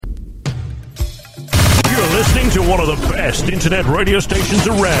listening to one of the best internet radio stations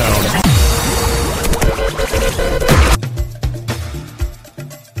around.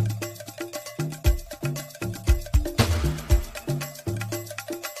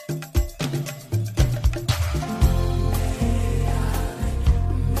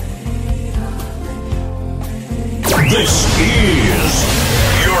 This is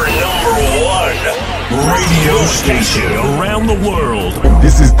your #1 radio station around the world.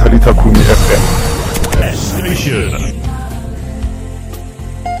 This is Talita Kumi FM. Best station.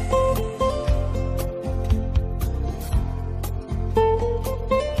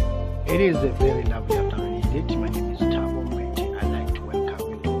 It is a very lovely afternoon indeed. My name is Thabo Mbete. I'd like to welcome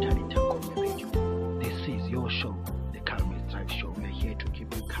you to Talita Kumi Radio. This is your show, the Calmest Drive Show. We are here to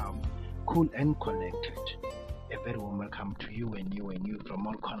keep you calm, cool and connected. A very warm welcome to you and you from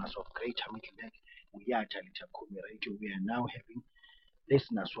all corners of Greater Midland. We are Talita Kumi Radio. We are now having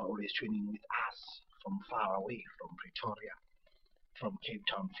listeners who are always tuning with us from far away, from Pretoria, from Cape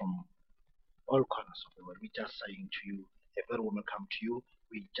Town, from all corners of the world. We're just saying to you, a very warm welcome to you.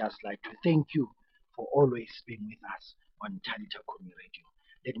 We just like to thank you for always being with us on Talita Kumi Radio.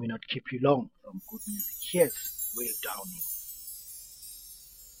 Let me not keep you long from good music. Here's Will Downing.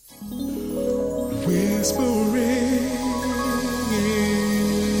 Whispering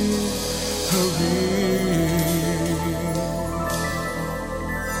in her ear,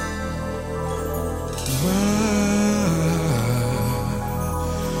 my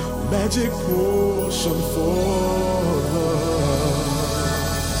magic potion for love,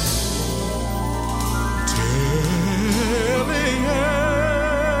 telling her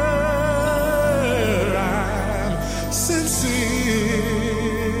I'm sincere.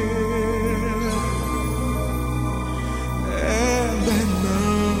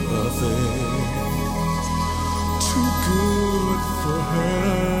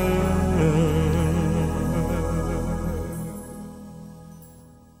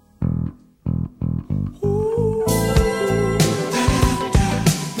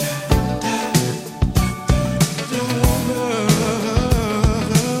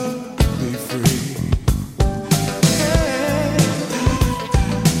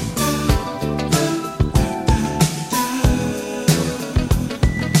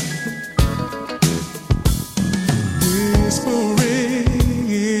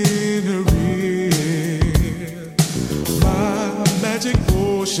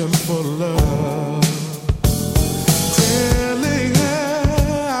 For love, telling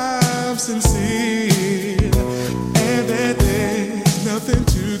her I'm sincere and that there's nothing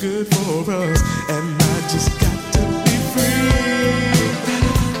too good for us, and I just got to be free,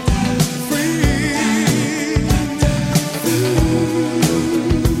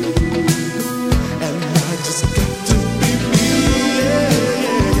 and I just got to be me,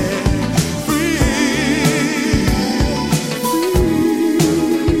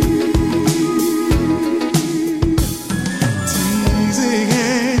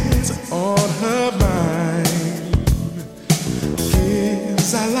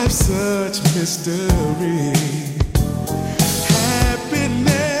 such mystery,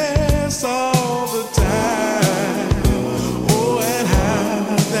 happiness all the time. Oh, and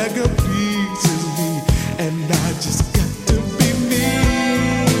how that girl pleases me, and I just got to be me,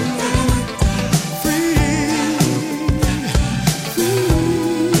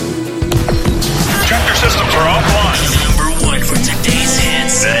 Tractor systems are offline. #1 for today's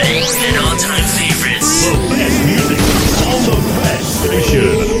hits and all-time favorites. The best music on the best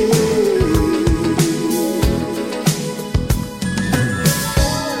station.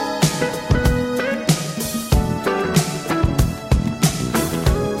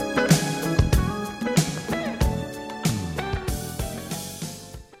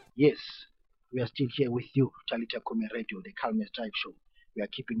 Yes, we are still here with you, Talita Kumi Radio, the Calmest Drive Show. We are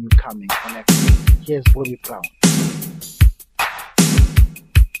keeping you calm and connected. Here's Bobby Brown.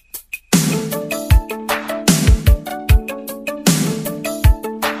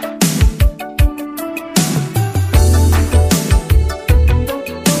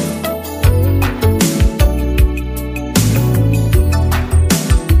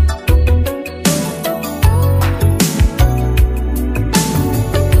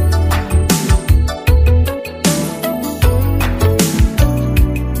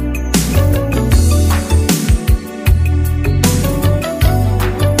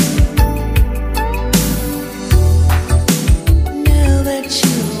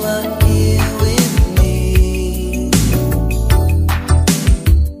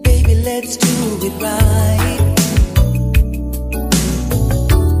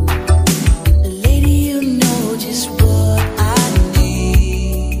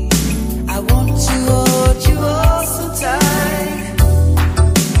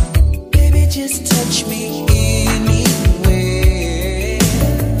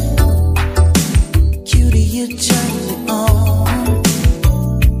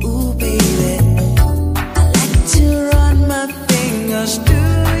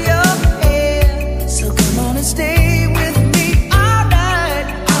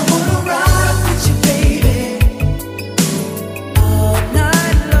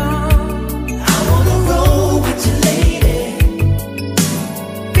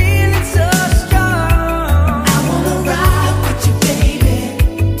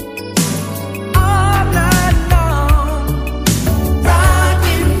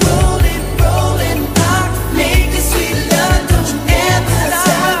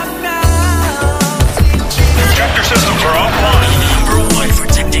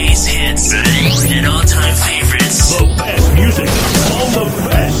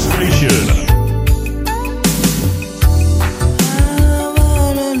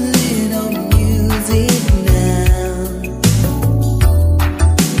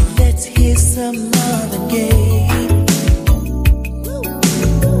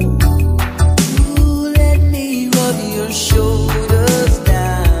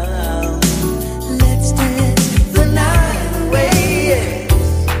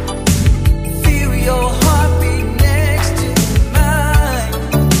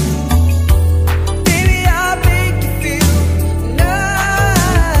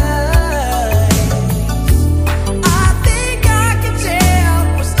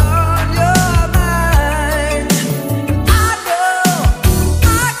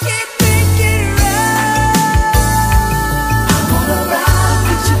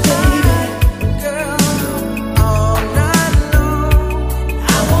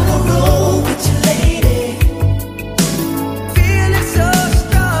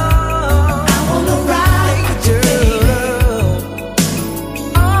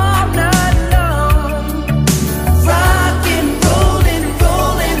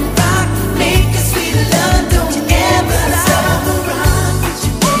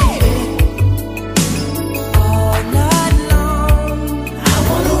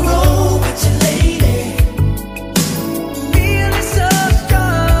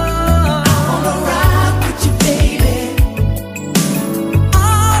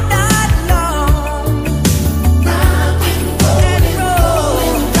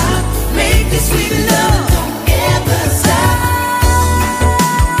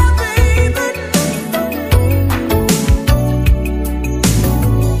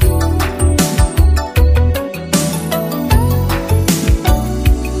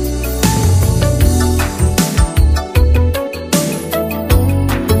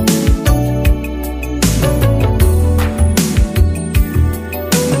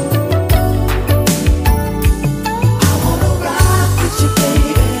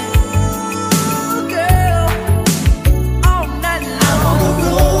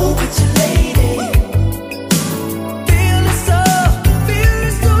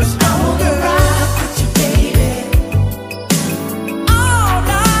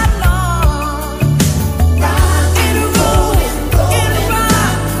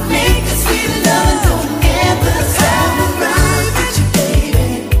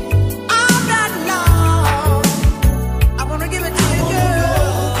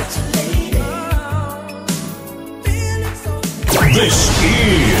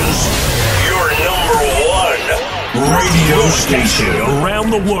 station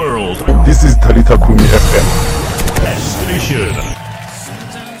around the world. This is Talita Kumi FM. Best station.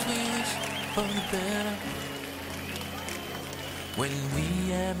 Sometimes we wish for the better when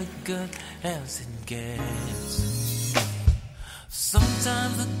we have it good as it gets.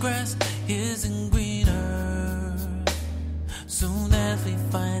 Sometimes the grass isn't greener. Soon as we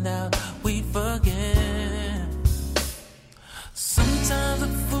find out, we forget. Sometimes a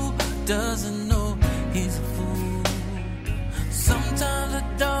fool doesn't know he's a fool. Sometimes a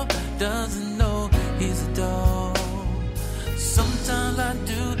dog doesn't know he's a dog. Sometimes I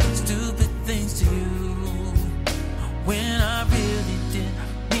do stupid things to you when I really didn't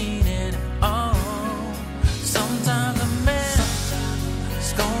mean it at all. Sometimes a man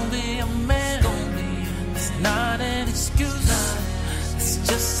is gonna be a man. It's not an excuse. It's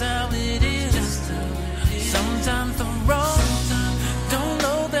just how it is. Sometimes I'm wrong. Don't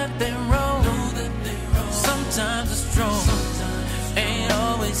know that they're wrong. Sometimes the strong ain't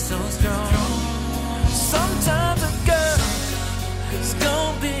always so strong. Sometimes a girl is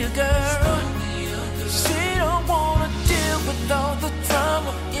gonna be a girl. She don't wanna deal with all the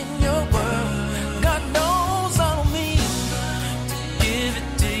drama in your world. God knows I don't mean to give it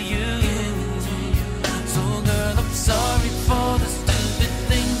to you. So girl, I'm sorry for the stupid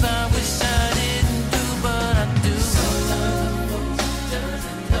things I wish I didn't do, but I do.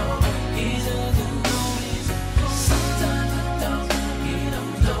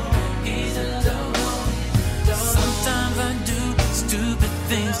 Sometimes I do stupid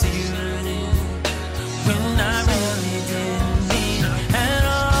things to you when I really didn't mean at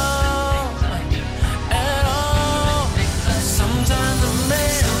all, at all. Sometimes a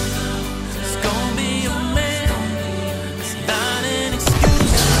man is gonna be a man. It's not an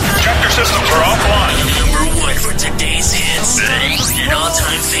excuse. Tractor systems are offline. Number one for today's hits and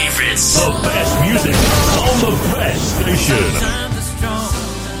all-time favorites. The best music on the best station. Sometimes it's strong,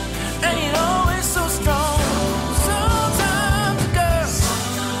 ain't always so strong. Sometimes a girl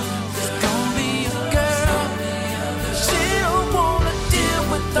is gonna be a girl. She don't wanna deal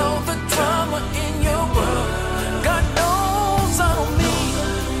with all the drama in your world. God knows I don't mean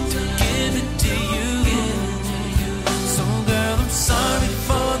to give it to you. So girl, I'm sorry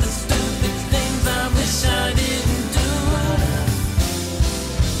for the stupid things I wish I didn't do.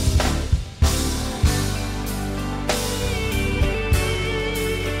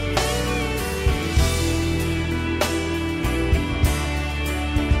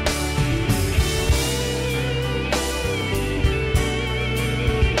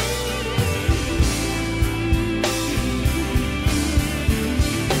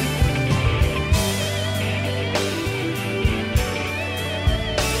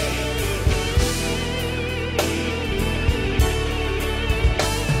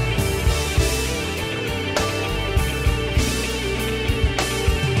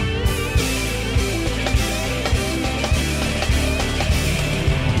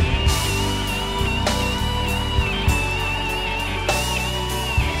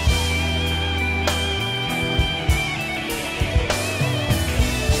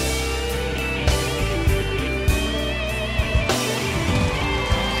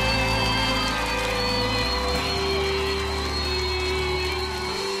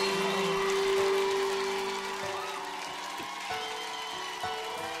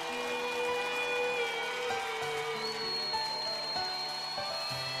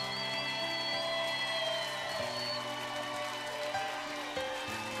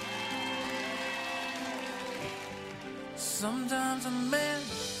 Sometimes a man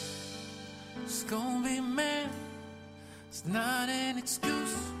is gonna be a man. It's not an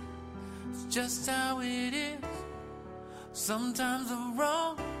excuse. It's just how it is. Sometimes they're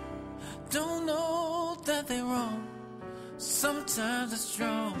wrong. Don't know that they're wrong. Sometimes they're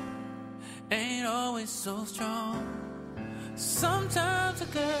strong. Ain't always so strong. Sometimes a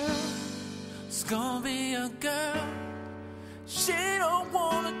girl is gonna be a girl. She don't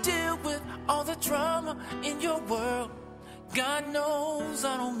wanna deal with all the drama in your world. God knows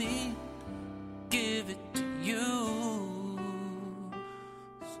I don't mean give it to you.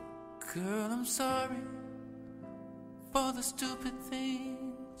 So girl, I'm sorry for the stupid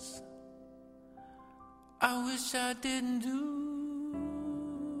things I wish I didn't do.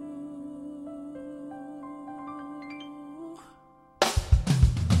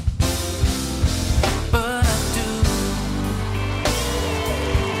 But I do.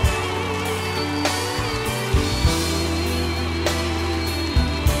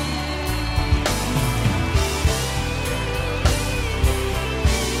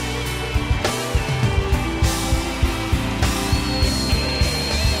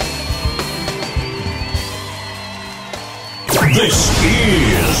 This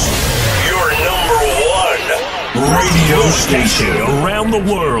is your number one radio station around the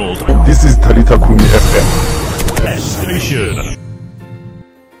world. This is Talita Kumi FM. Station.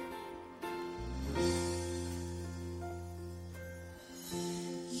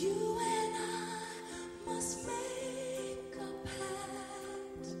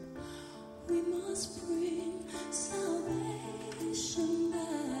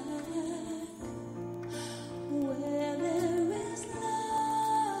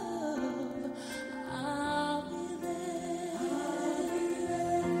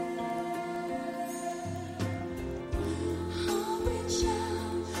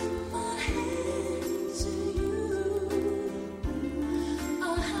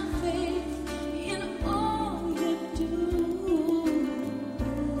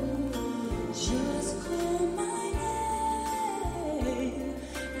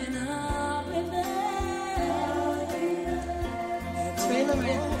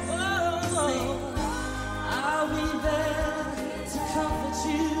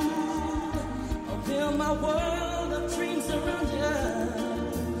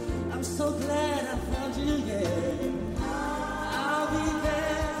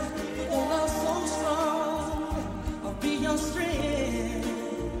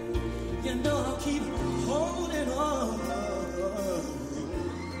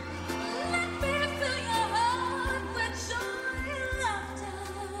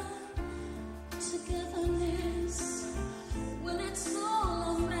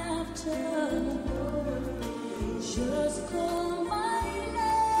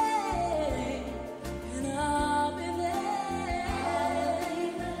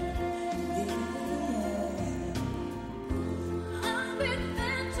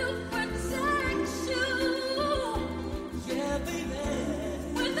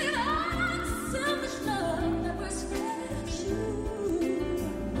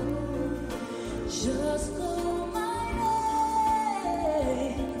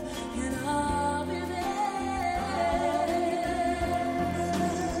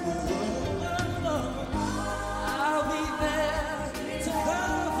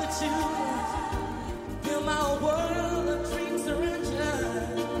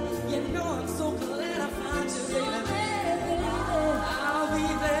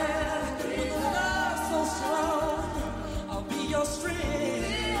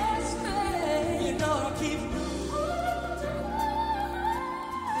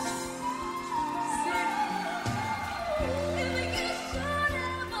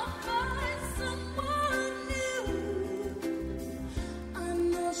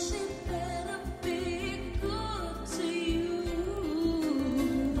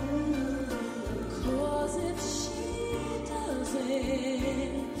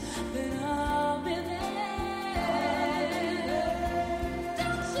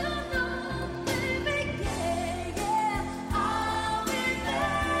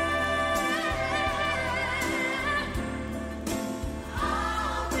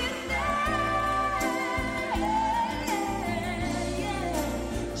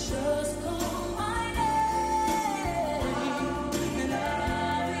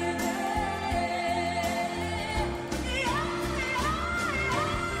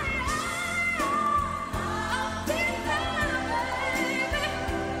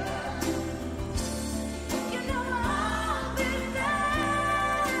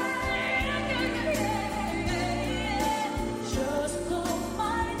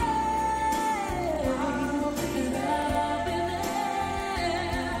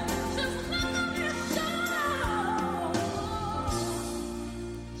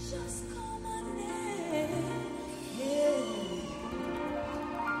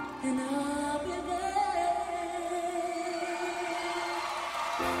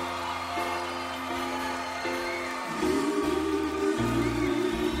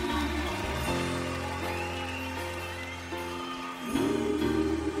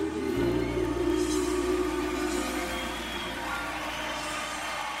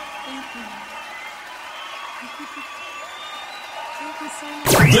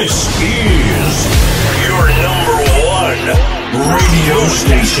 This is your number one radio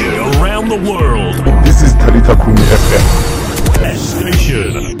station around the world. This is Talita Kumi FM.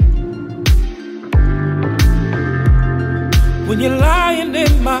 Station. When you're lying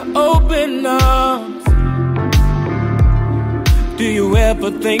in my open arms, do you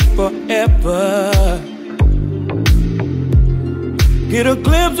ever think forever? Get a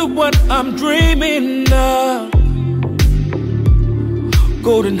glimpse of what I'm dreaming of.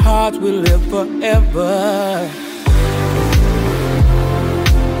 Golden hearts will live forever.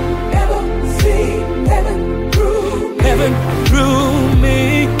 Never see heaven through me. heaven through me.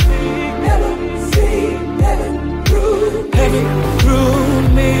 Never see heaven through Heaven through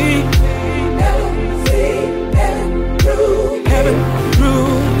me. Never see heaven through Heaven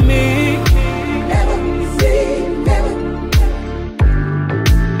through me. Never see heaven.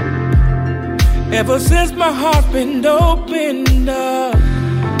 Ever since my heart been opened up,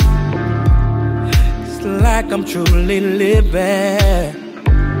 it's like I'm truly living.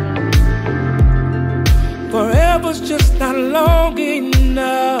 Forever's just not long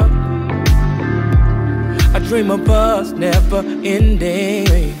enough. I dream of us never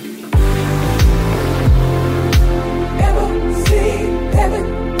ending. Never see heaven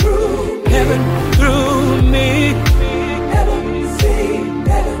through Heaven through me. Never see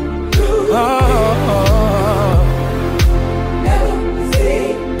heaven through Oh, Never see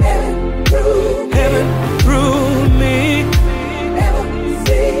heaven through heaven through me. Never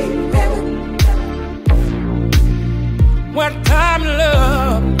see heaven. What time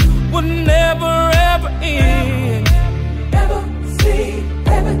love would never ever end. Never see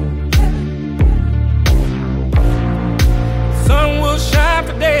heaven. Sun will shine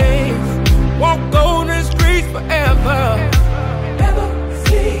for days, walk golden streets forever. Never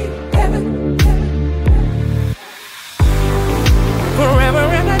see heaven. Forever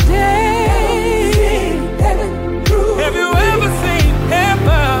and a day. Heaven through Have you ever seen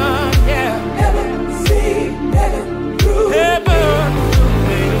heaven? Yeah, Never see heaven through heaven through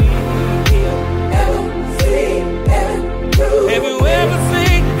me. Never see heaven through Have you ever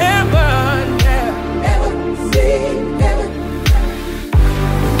seen heaven? Yeah. Never see heaven.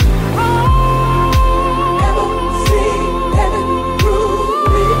 Never see heaven through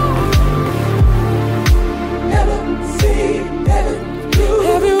me. Never see heaven through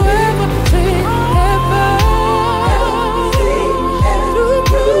Have you ever seen heaven?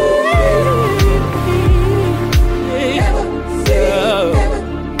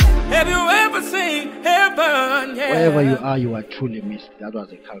 Have you ever seen heaven? Yeah. Wherever you are truly missed. That was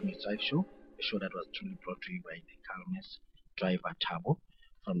the Calmist Drive Show, a show that was truly brought to you by the Calmist Driver Turbo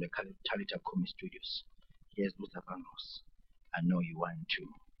from the Talita Kumi Studios. Here's Luther Vangos. I know you want to.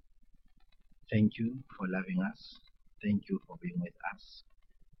 Thank you for loving us. Thank you for being with us.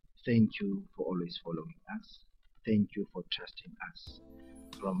 Thank you for always following us. Thank you for trusting us.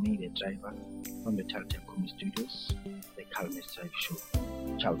 From me, the driver, from the Talita Kumi Studios, the Calmist Drive Show.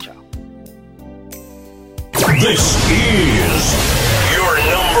 Ciao, ciao. This is your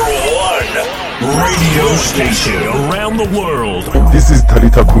number one radio station around the world. This is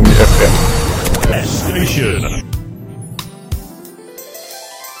Talita Kumi FM. That station.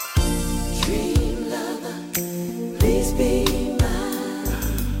 Dream lover, please be mine.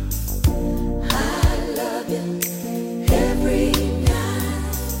 I love you every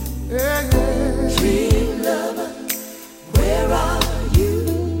night. Dream lover, where are you?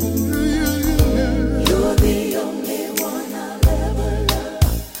 You're the only one I'll ever love.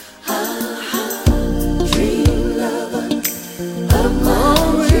 Dream lover of my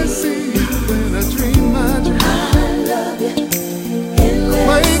Always see you when I dream my dream. I love you.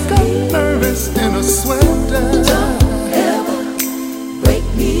 Wake up nervous in a sweater. Don't ever wake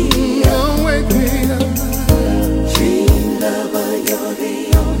me up. Don't wake me up. Dream lover, you're the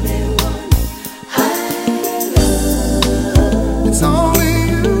only one I love. It's only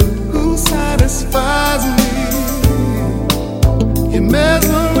you who satisfies me. You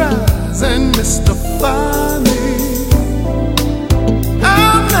mesmerize and mystify me.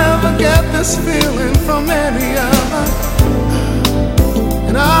 I'll never get this feeling from any other.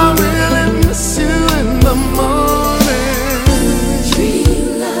 And I really miss you in the morning.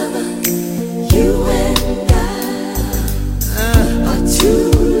 Dream lover, you and I are two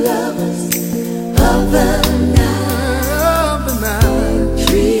lovers of the night. Of the night.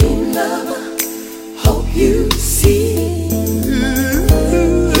 Dream lover, hope you see.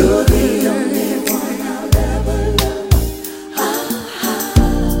 You're the only one I'll ever love.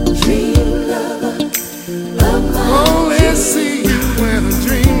 Dream lover of my Only see you when I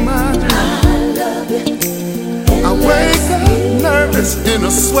dream my dream. I love you. I wake up nervous in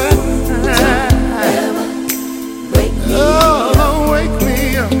a sweat. Ever wake me Oh, wake me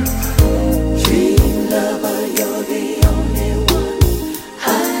up. Dream lover, you're the only one I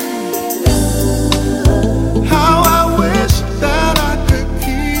love. How I wish that I could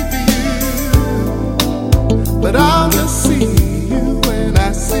keep you, but I'll just see you when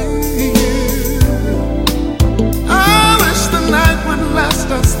I see you. I wish the night would last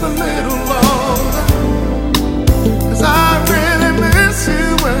just a little longer, 'cause I really miss you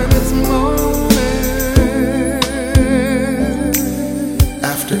when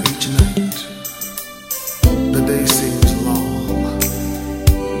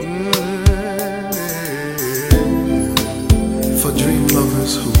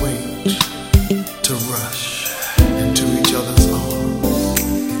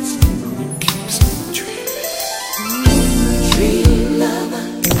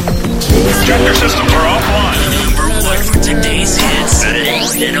today's hits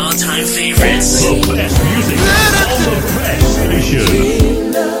and all-time favorites. The best music on the best station.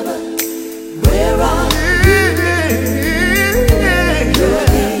 Dream lover, where are you? You're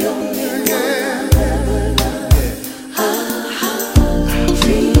the only one I've ever loved.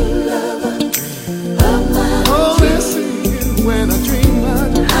 Dream lover of my Always see you when I dream of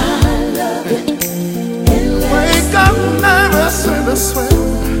you. I love it. Endless. Wake up nervous and I swear.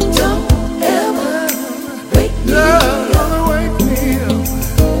 Don't ever wake me up. Gonna wake me up.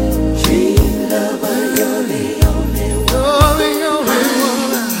 Dream lover, you're the only one. You're the only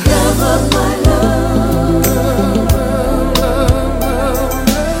one. Love of my love.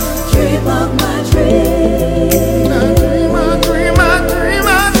 Dream of my dream. I dream, I dream, I dream,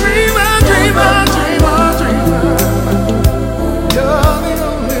 I dream, I dream, I dream, I dream. You're the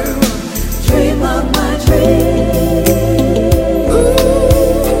only one. Dream of my dream.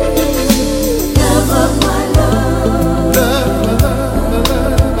 Love of my love.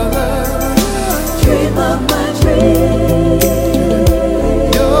 Dream of my dream.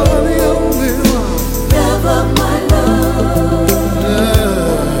 You're the only one. Love of my love.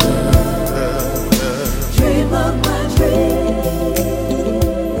 Dream of my dream.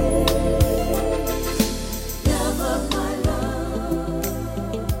 Love of my love.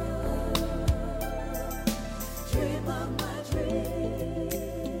 Dream of my dream.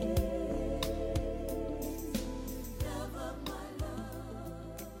 Love of my love.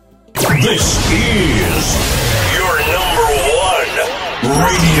 This is your number one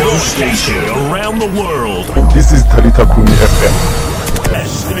radio station around the world. This is Talita Kumi FM.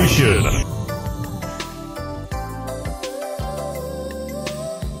 Best station.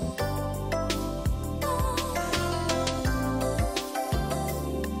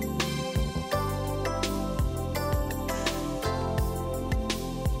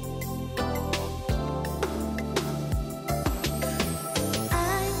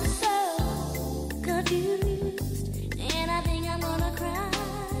 I'm so confused, and I think I'm gonna cry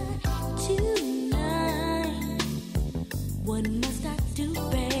tonight. What must I do,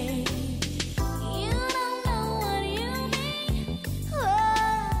 babe? You don't know what you mean. Oh,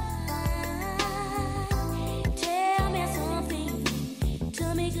 tell me something.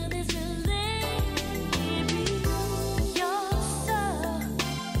 Tell me, could this really be? You're so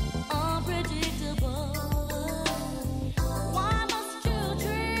unpredictable. Why must you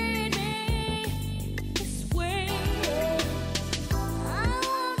treat me this way? I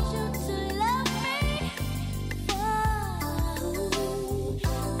want you to love me for who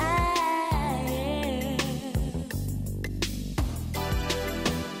I am.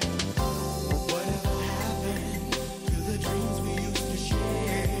 Whatever happened to the dreams we used to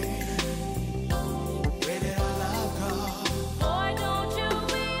share? Where did our love go? Boy, don't you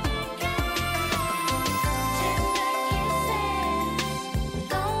even care. Tender kisses,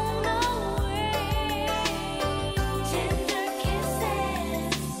 gone away. Tender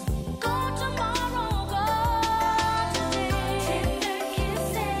kisses, gone tomorrow, gone today. Tender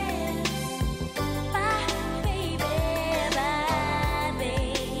kisses, bye, baby, bye,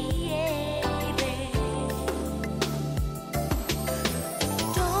 baby.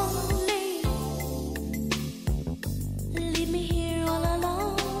 Don't leave me here all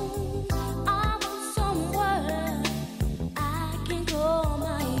alone. I want somewhere I can call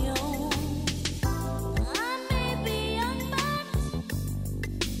my own. I may be young, but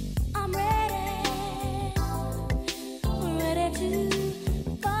I'm ready to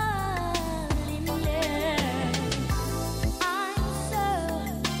fall in love. I'm so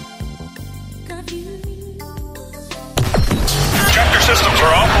confused. Check your systems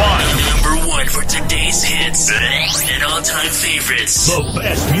are offline. Number one for today's hits and all-time favorites. The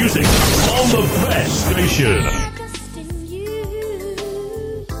best music on the best station. Just in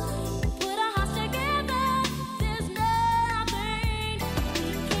you, put our hearts together. There's nothing we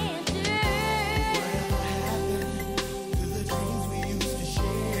can't do. To the dreams we used to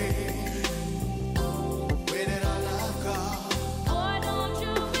share? Where did our love go? Boy, don't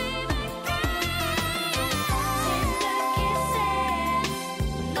you even care. Tender kisses,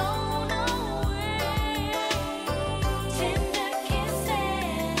 gone away. Tender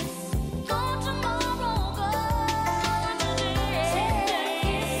kisses, gone tomorrow, gone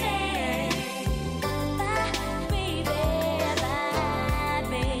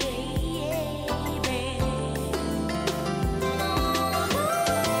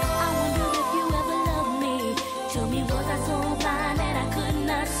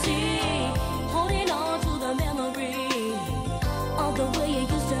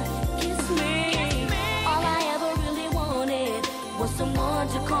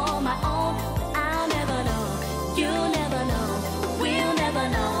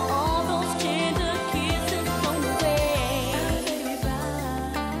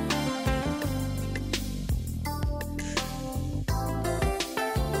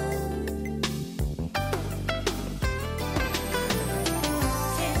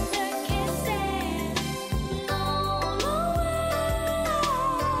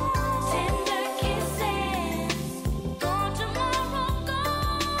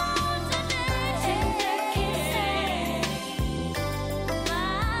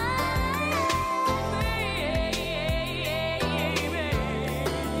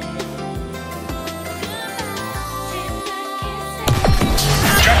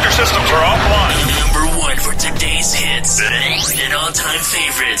and all-time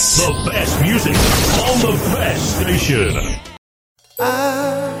favorites. The best music on the best station.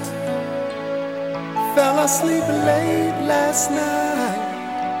 I fell asleep late last night,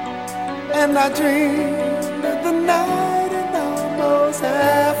 and I dreamed of the night and almost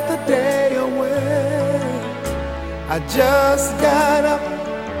half the day away. I just got up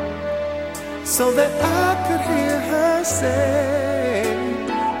so that I could hear her say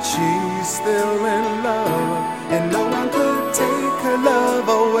she's still in love and no one could take her love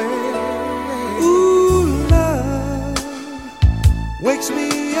away. Ooh, love wakes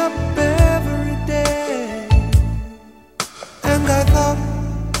me up every day, and I thought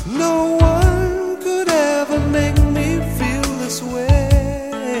no one could ever make me feel this way.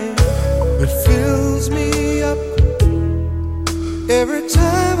 It fills me up every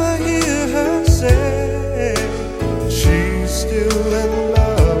time I hear her say she's still in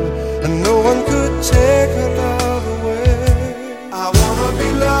love and no one could take her love away. I wanna be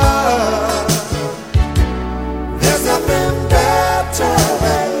loved. There's nothing better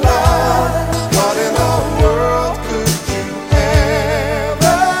than love. What in the world could you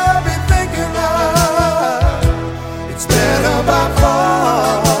ever be thinking of? It's better by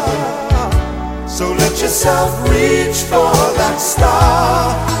far. So let yourself reach for that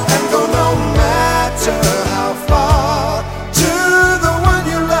star and go no matter how far to the one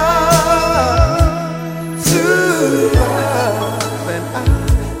you love, to love. And I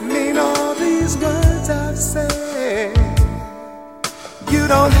mean all these words I've said. You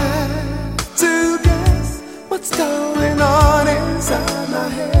don't have to guess what's going on inside my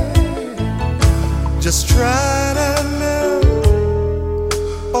head. Just try to know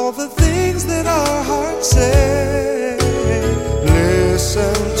all the things that our hearts say.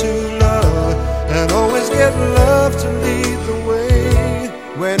 Listen to love and always get love to lead the way.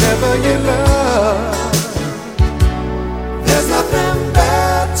 Whenever you love, there's nothing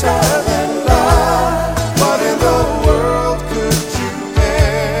better than love. What in the world could you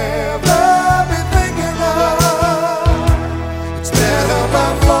ever be thinking of? It's better by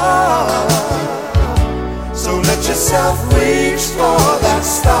far. So let yourself reach for that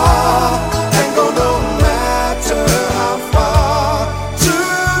star and go no matter how far to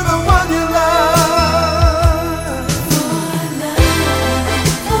the one you love.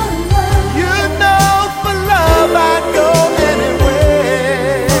 You know for love I'd go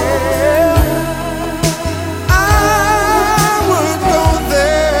anywhere. I would go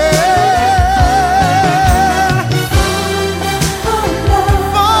there.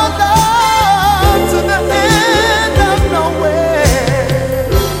 For love to the end of nowhere.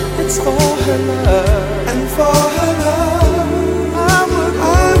 It's for her love and for her love. I would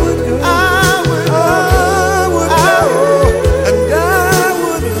go, and I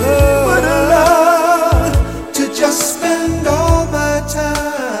would love to just spend all my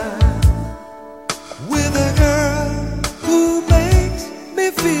time with a girl who makes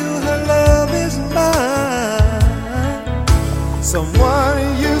me feel her love is mine.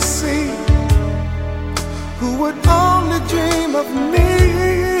 Someone you see who would only dream of me.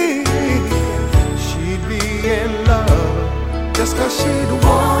 She'd be in love just 'cause she'd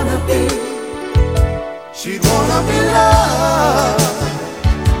wanna be. She'd wanna be loved.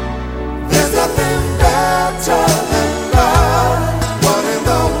 There's nothing better than love. What in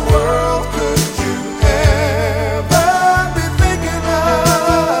the world could you ever be thinking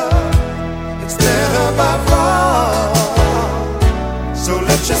of? It's better by far. So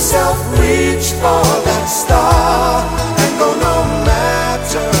let yourself reach for that star and go no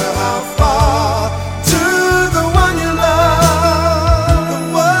matter how far to the one you love. The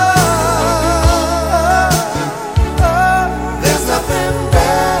world, there's nothing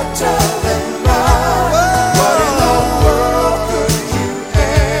better than love. What in the world could you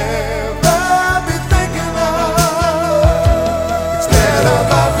ever be thinking of? It's better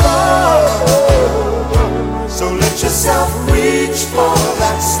by far. So let yourself reach for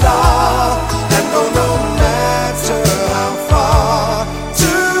that star and go no matter how far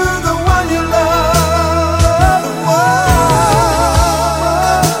to the one you love. The world,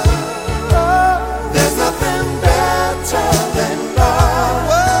 there's nothing better than love.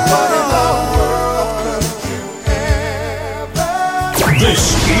 What in the world could you ever? This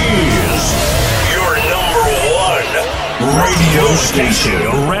is your number one radio station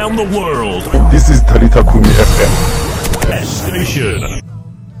around the world. This is Taritakumi FM. Best station.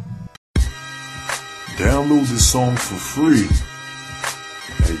 Download the song for free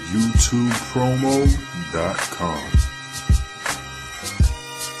at youtubepromo.com.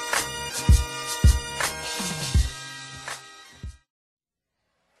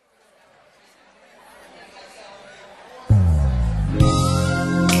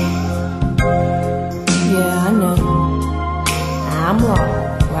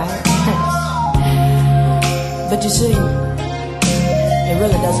 see, it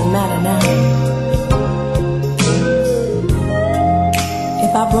really doesn't matter now.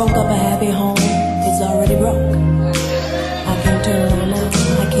 If I broke up a happy home, it's already broke. I can't turn it on now.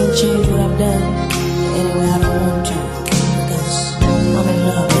 I can't change what I've done anyway I don't want to, because I'm in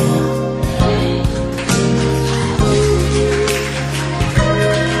love now.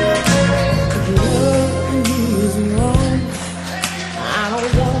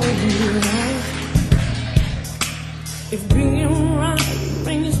 If being right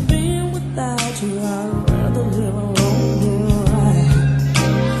means being without you, I'd rather live alone than right.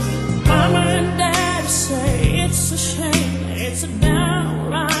 Mama and Dad say it's a shame, it's a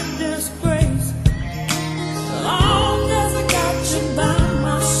downright disgrace. As long as I got you by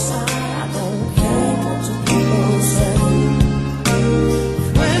my side, I don't care what the people say.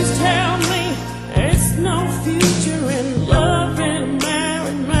 Friends tell me it's no future in loving a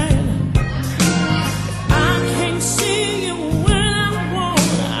married man. I can't see you when I want,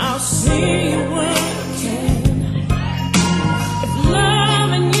 I'll see you when I can. If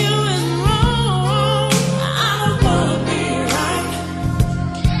loving you is wrong, I don't wanna be right.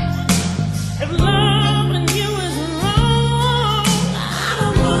 If loving you is wrong, I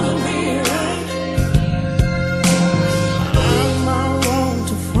don't wanna be right. Am I wrong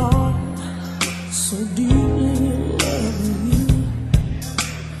to fall so deeply in love with you,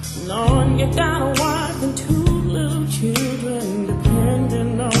 knowing you got a wife and two little children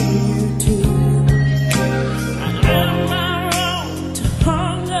depending on you too? And am I wrong to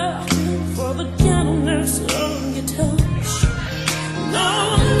hunger for the gentleness of your touch,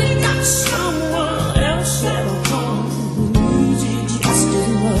 knowing you got someone else at home who needs you just as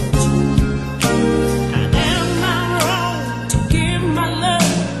much? And am I wrong to give my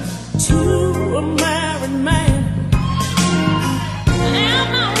love to a married man? Am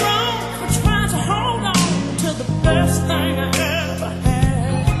I wrong for trying to hold on to the best thing I ever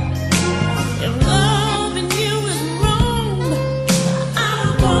had? If loving you is wrong, I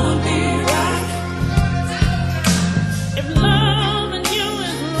don't wanna be right. If loving you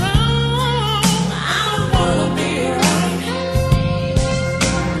is wrong, I don't wanna be right.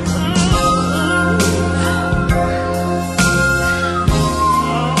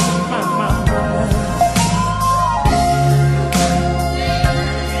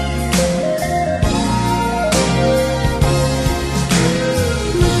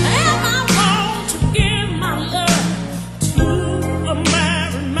 Am I wrong to give my love to a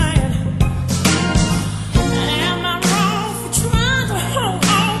married man? Am I wrong for trying to hold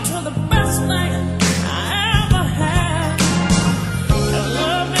on to the best thing I ever had? If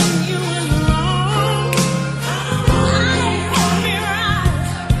loving you is wrong, I don't wanna be right.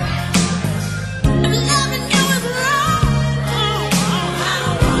 If loving you is wrong, I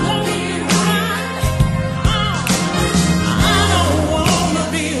don't wanna be right. I don't wanna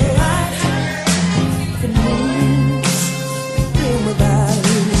be right. If it means being without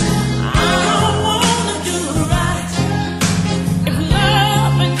you, I don't wanna do right. If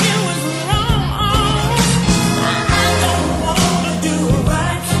loving you is wrong, I don't wanna do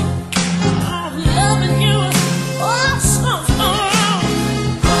right. Loving you is so wrong.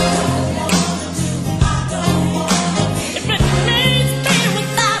 If it means being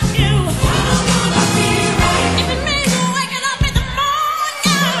without you, I don't wanna be right. If it means waking up in the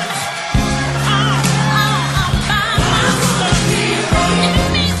morning, I'm by myself. If it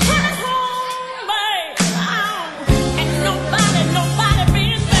means coming home, babe, and nobody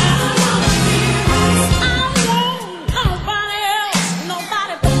being there, I don't want nobody else,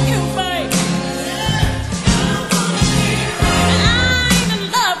 nobody but you, babe. And I ain't in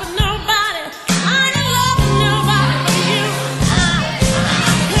love with nobody. I ain't in love with nobody but you. I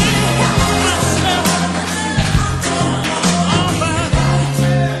can't help myself.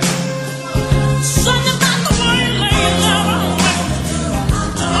 Something about the way you lay your love on me.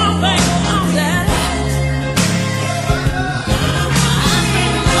 Oh, baby, I'm that. I've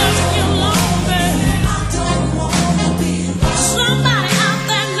been loving you long, baby. Somebody out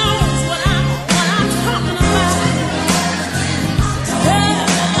there knows what I'm talking about.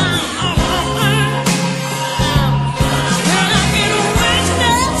 Can I get a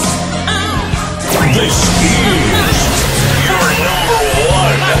witness? This is your number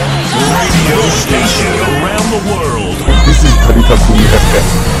one radio station around the world. This is Tarita Kumi FM.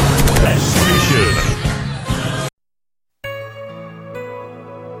 That station.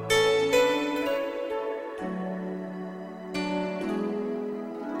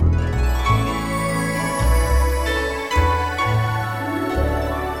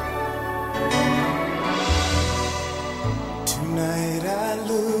 Tonight I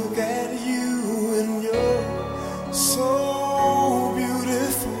look at you and your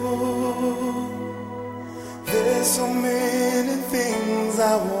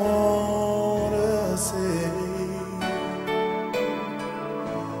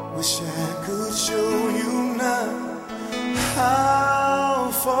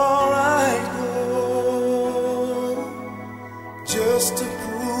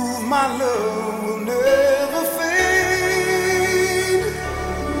my love will never fade.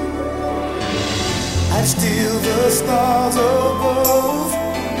 I'd steal the stars above,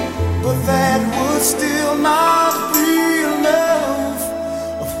 but that would still not be enough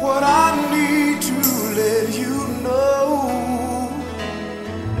of what I need to let you know.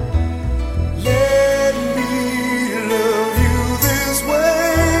 Let me love you this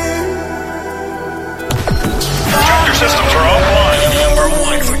way. Tractor systems are offline. Number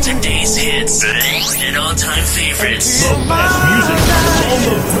one for today's hits and all-time favorites. The best music on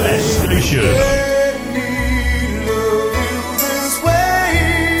the best station. Let me love you this way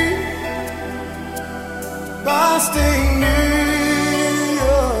by staying near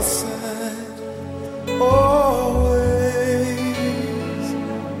your side always.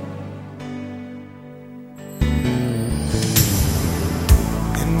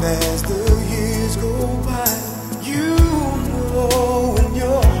 And as the years go by, you know in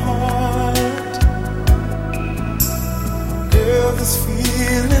your heart, girl, this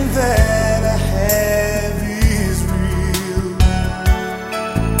feeling that I have is real.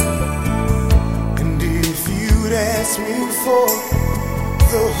 And if you'd ask me for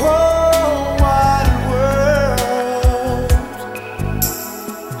the whole wide world,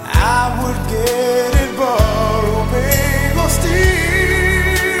 I would get it, borrow, beg, or steal.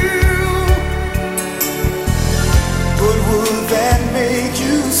 But would that make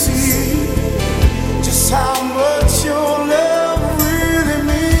you see just how much your love really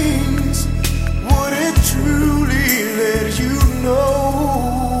means? Would it truly let you know?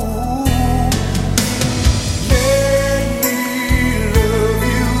 Let me love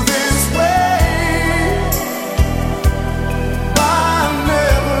you this way by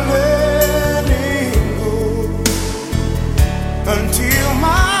never letting go until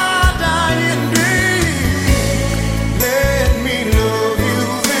my